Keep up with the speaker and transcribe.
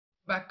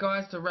Back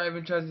guys to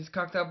RaveandJozzy's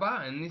cocktail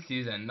bar, and this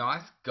is a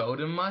nice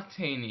golden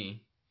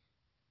martini.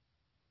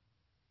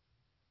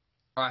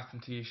 Ice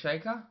into your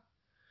shaker.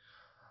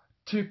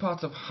 2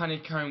 parts of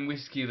honeycomb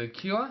whiskey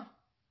liqueur.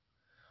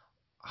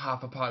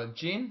 Half a part of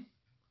gin.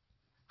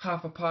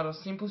 Half a part of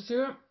simple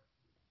syrup.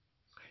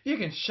 You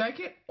can shake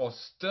it or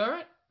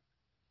stir it.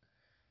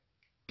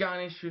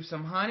 Garnish with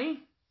some honey.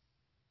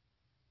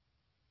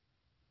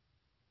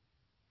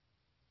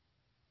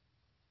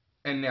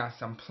 And now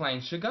some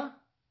plain sugar.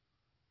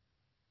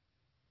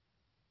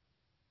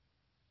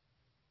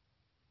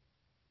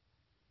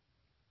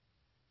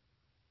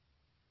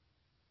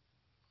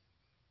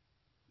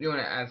 You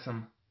want to add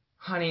some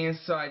honey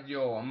inside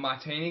your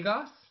martini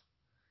glass,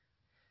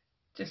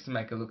 just to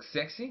make it look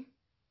sexy.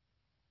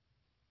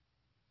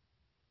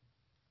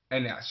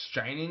 And now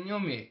strain in your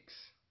mix.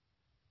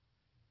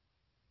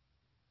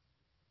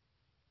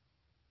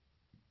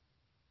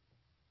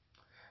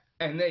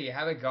 And there you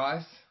have it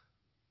guys.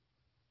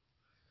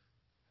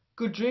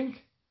 Good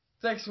drink.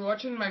 Thanks for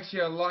watching. Make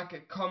sure you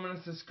like, comment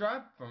and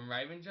subscribe from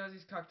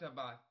RaveandJozzy's Cocktail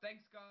Bar.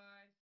 Thanks guys.